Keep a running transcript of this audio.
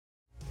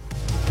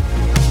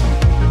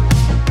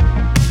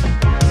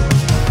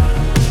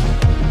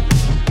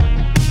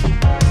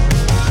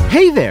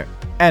Hey there,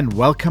 and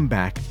welcome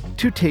back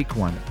to Take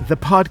One, the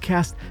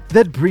podcast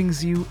that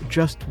brings you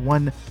just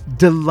one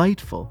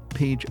delightful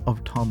page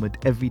of Talmud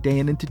every day.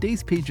 And in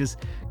today's pages,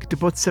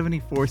 Ketubot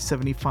 74,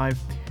 75,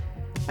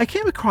 I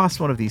came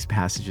across one of these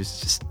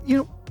passages,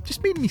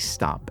 just made me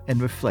stop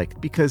and reflect,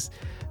 because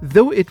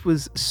though it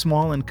was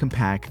small and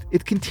compact,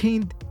 it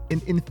contained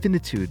an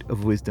infinitude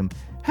of wisdom.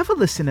 Have a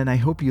listen, and I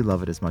hope you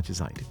love it as much as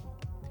I do.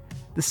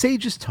 The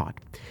sages taught,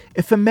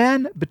 if a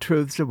man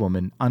betroths a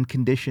woman on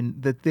condition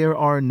that there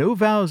are no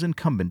vows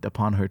incumbent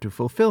upon her to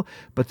fulfill,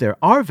 but there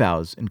are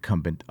vows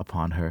incumbent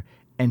upon her,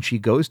 and she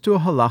goes to a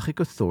halachic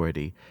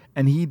authority,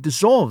 and he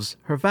dissolves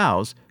her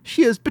vows,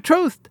 she is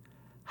betrothed.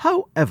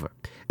 However,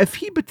 if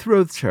he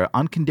betroths her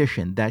on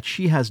condition that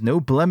she has no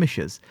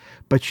blemishes,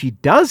 but she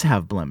does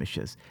have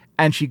blemishes,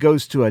 and she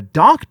goes to a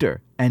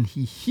doctor, and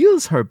he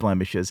heals her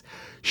blemishes,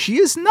 she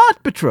is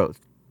not betrothed.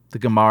 The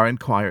Gemara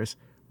inquires,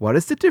 what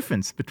is the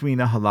difference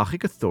between a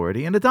halachic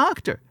authority and a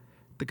doctor?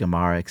 The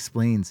Gemara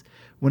explains,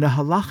 when a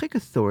halachic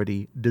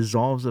authority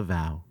dissolves a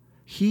vow,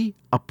 he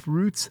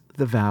uproots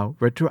the vow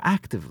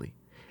retroactively.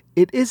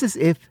 It is as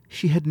if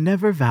she had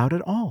never vowed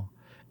at all,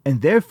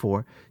 and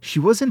therefore she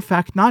was in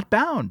fact not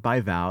bound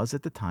by vows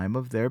at the time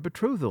of their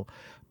betrothal.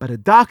 But a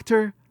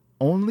doctor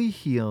only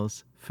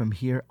heals from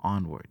here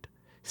onward.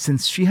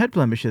 Since she had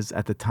blemishes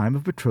at the time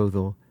of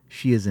betrothal,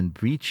 she is in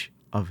breach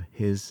of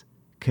his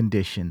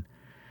condition.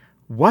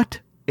 What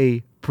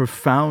a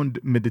profound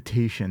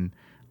meditation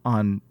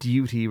on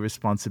duty,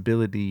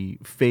 responsibility,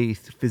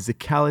 faith,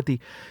 physicality.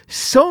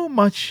 So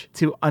much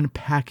to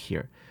unpack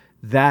here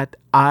that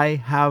I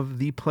have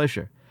the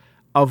pleasure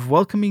of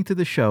welcoming to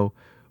the show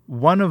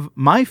one of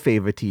my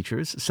favorite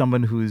teachers,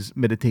 someone whose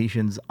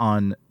meditations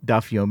on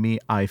Daf Yomi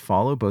I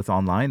follow both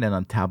online and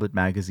on Tablet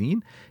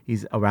Magazine.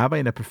 He's a rabbi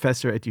and a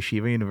professor at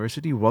Yeshiva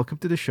University. Welcome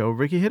to the show,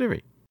 Ricky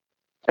Hidary.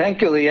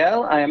 Thank you,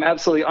 Liel. I am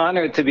absolutely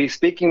honored to be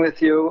speaking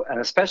with you, and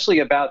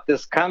especially about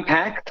this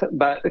compact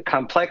but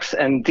complex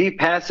and deep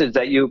passage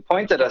that you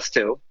pointed us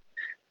to.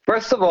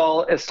 First of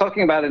all, it's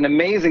talking about an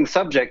amazing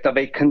subject of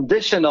a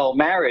conditional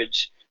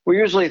marriage. We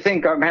usually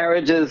think our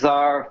marriages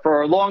are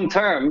for long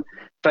term,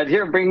 but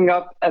here bringing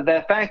up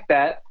the fact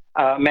that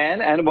a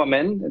man and a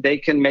woman, they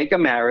can make a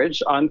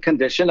marriage on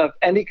condition of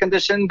any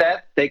condition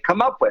that they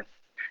come up with.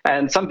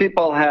 And some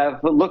people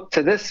have looked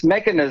to this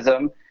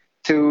mechanism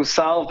to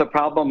solve the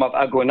problem of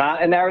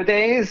agunah in our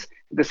days.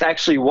 This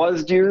actually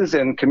was used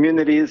in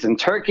communities in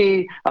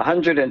Turkey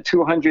 100 and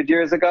 200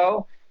 years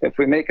ago. If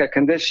we make a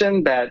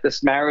condition that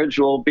this marriage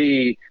will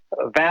be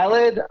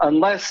valid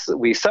unless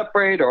we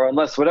separate or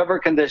unless whatever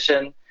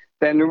condition,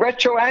 then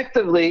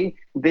retroactively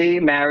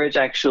the marriage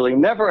actually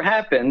never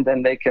happened,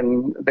 and they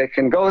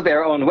can go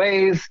their own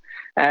ways,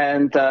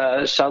 and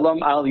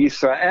shalom al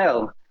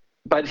Yisrael.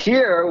 But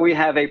here we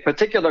have a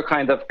particular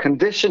kind of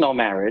conditional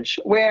marriage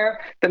where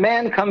the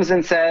man comes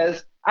and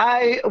says,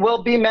 I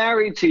will be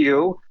married to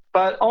you,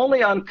 but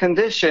only on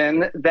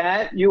condition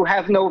that you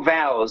have no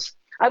vows.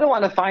 I don't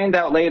want to find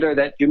out later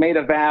that you made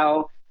a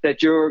vow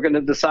that you're going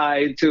to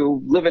decide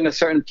to live in a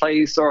certain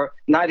place or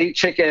not eat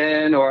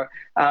chicken or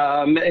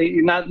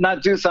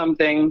not do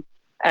something.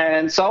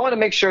 And so I want to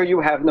make sure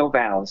you have no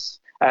vows.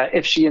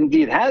 If she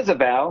indeed has a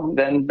vow,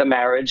 then the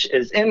marriage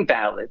is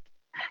invalid.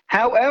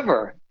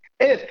 However,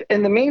 if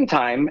in the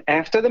meantime,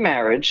 after the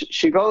marriage,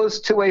 she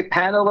goes to a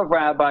panel of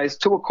rabbis,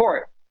 to a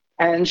court,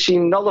 and she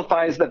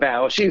nullifies the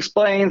vow, she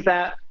explains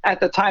that at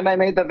the time I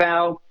made the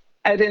vow,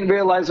 I didn't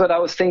realize what I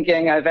was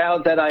thinking. I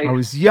vowed that I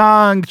was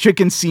young,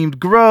 chicken seemed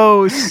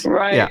gross.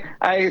 Right. Yeah.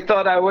 I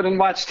thought I wouldn't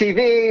watch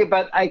TV,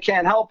 but I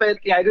can't help it.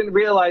 I didn't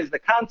realize the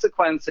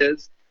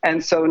consequences.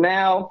 And so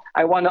now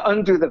I want to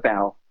undo the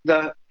vow.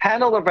 The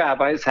panel of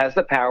rabbis has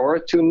the power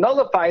to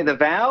nullify the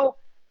vow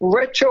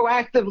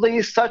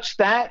retroactively such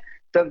that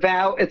the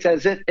vow, it's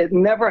as if it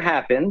never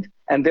happened,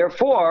 and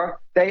therefore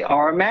they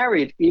are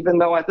married, even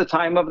though at the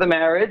time of the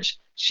marriage,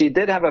 she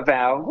did have a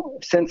vow.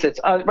 Since it's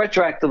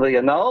retroactively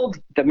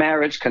annulled, the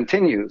marriage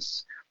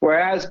continues.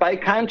 Whereas by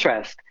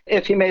contrast,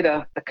 if he made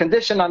a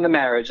condition on the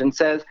marriage and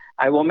says,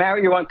 I will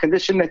marry you on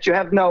condition that you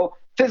have no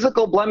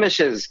physical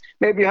blemishes,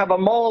 maybe you have a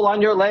mole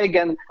on your leg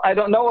and I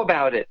don't know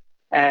about it,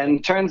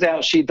 and turns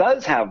out she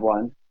does have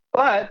one,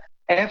 but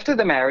after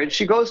the marriage,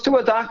 she goes to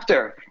a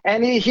doctor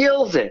and he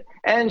heals it,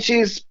 and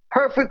she's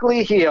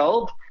perfectly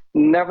healed.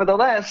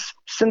 Nevertheless,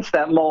 since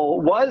that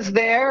mole was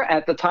there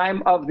at the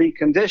time of the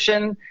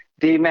condition,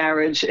 the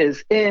marriage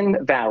is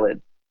invalid.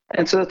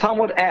 And so the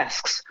Talmud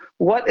asks,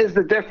 what is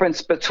the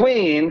difference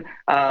between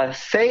a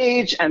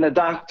sage and a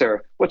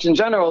doctor? Which in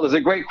general is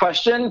a great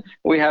question.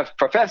 We have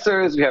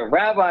professors, we have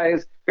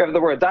rabbis, we have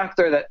the word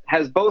doctor that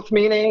has both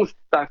meanings,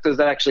 doctors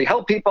that actually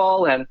help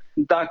people, and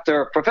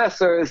doctor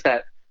professors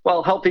that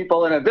help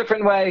people in a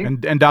different way.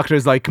 And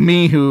doctors like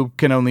me who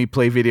can only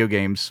play video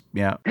games.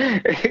 Yeah.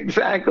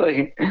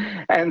 Exactly.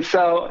 And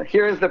so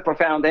here's the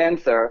profound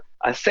answer.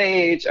 A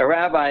sage, a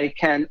rabbi,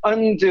 can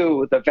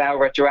undo the vow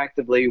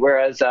retroactively,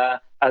 whereas a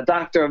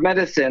doctor of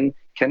medicine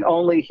can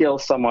only heal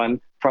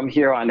someone from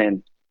here on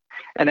in.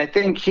 And I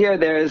think here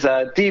there's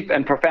a deep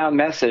and profound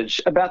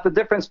message about the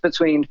difference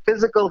between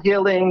physical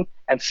healing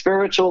and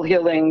spiritual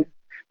healing.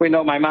 We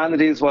know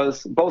Maimonides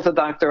was both a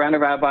doctor and a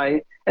rabbi,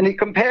 and he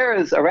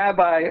compares a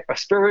rabbi, a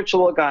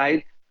spiritual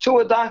guide, to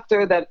a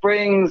doctor that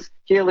brings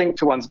healing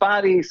to one's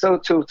body, so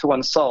too to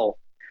one's soul.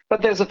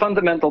 But there's a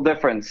fundamental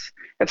difference.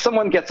 If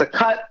someone gets a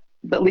cut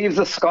that leaves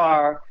a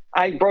scar,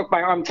 I broke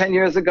my arm 10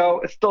 years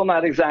ago, it's still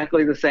not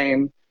exactly the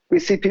same. We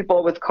see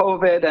people with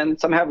COVID, and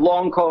some have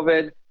long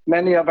COVID.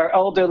 Many of our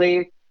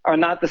elderly are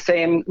not the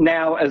same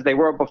now as they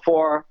were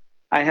before.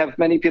 I have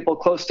many people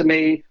close to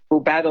me who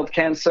battled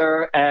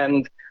cancer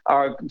and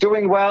are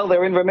doing well,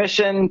 they're in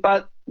remission,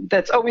 but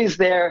that's always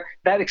there.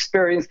 That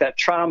experience, that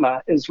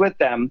trauma is with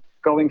them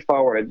going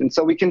forward. And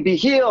so we can be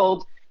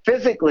healed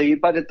physically,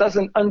 but it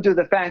doesn't undo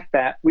the fact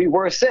that we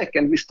were sick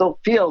and we still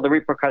feel the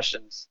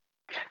repercussions.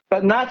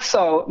 But not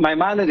so,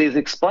 Maimonides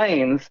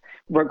explains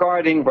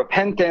regarding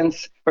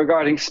repentance,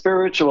 regarding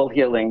spiritual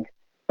healing.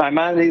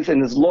 Maimonides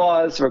in his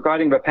laws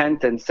regarding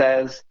repentance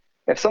says,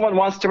 if someone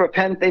wants to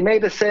repent, they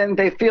made a sin,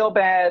 they feel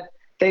bad,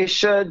 they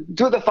should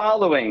do the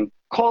following: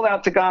 call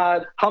out to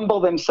God, humble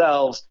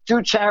themselves,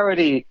 do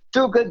charity,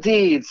 do good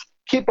deeds,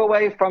 keep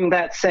away from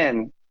that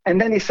sin.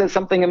 And then he says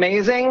something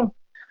amazing: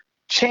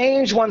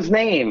 change one's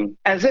name,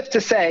 as if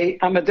to say,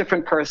 I'm a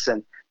different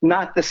person,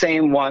 not the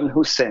same one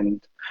who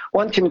sinned.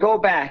 One can go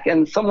back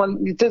and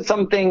someone did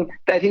something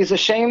that he's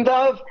ashamed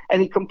of,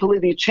 and he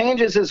completely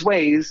changes his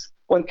ways.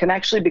 One can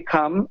actually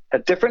become a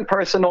different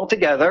person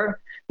altogether,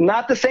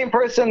 not the same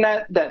person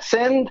that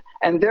sinned,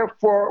 and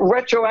therefore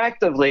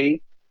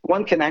retroactively,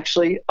 one can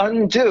actually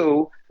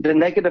undo the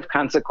negative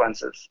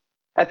consequences.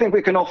 I think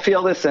we can all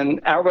feel this in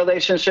our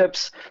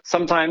relationships.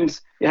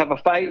 Sometimes you have a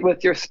fight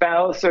with your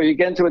spouse or you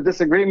get into a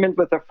disagreement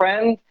with a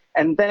friend,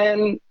 and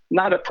then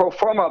not a pro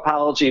forma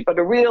apology, but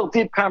a real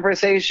deep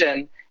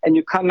conversation, and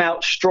you come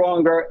out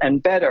stronger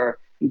and better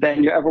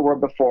than you ever were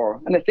before.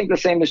 And I think the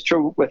same is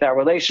true with our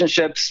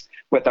relationships,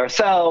 with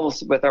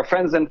ourselves, with our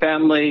friends and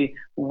family,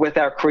 with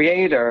our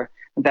Creator,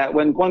 that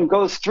when one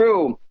goes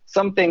through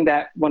something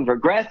that one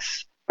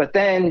regrets, but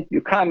then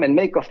you come and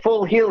make a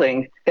full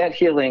healing, that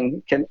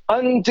healing can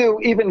undo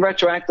even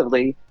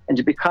retroactively, and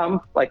you become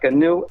like a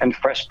new and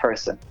fresh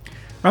person.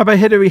 Rabbi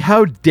Hidari,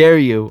 how dare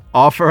you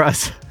offer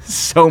us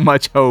so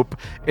much hope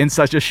in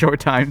such a short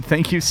time?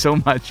 Thank you so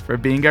much for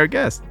being our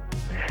guest.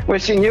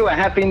 Wishing you a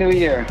Happy New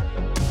Year.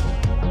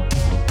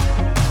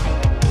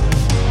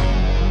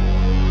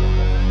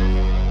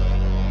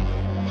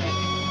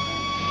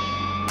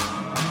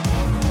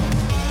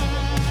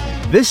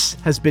 This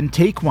has been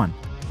Take One.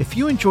 If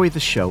you enjoy the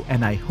show,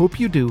 and I hope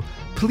you do,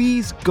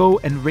 please go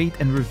and rate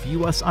and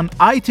review us on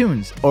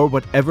iTunes or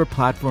whatever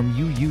platform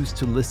you use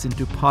to listen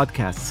to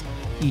podcasts.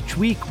 Each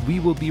week, we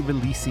will be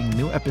releasing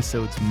new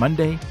episodes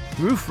Monday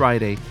through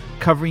Friday,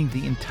 covering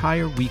the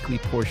entire weekly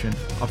portion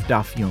of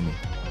Daf Yomi.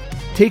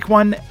 Take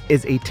One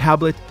is a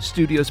Tablet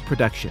Studios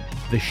production.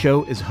 The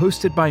show is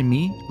hosted by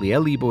me,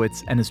 Liel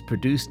Leibowitz, and is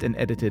produced and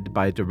edited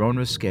by Daron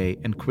Ruskay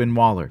and Quinn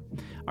Waller.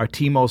 Our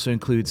team also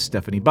includes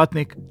Stephanie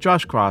Butnick,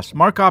 Josh Cross,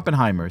 Mark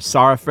Oppenheimer,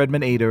 Sarah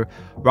Fredman-Ader,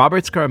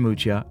 Robert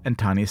Scaramuccia, and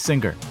Tanya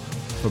Singer.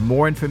 For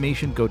more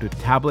information, go to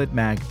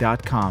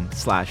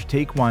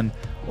tabletmag.com/takeone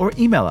or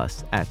email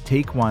us at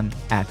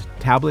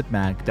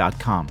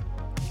takeone@tabletmag.com.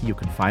 You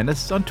can find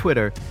us on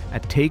Twitter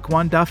at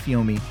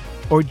TakeOneDafyomi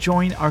or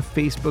join our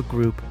Facebook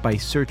group by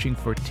searching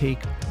for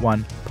Take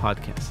One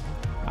Podcast.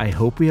 I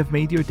hope we have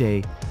made your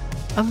day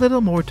a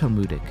little more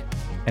Talmudic,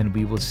 and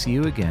we will see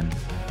you again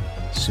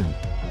soon.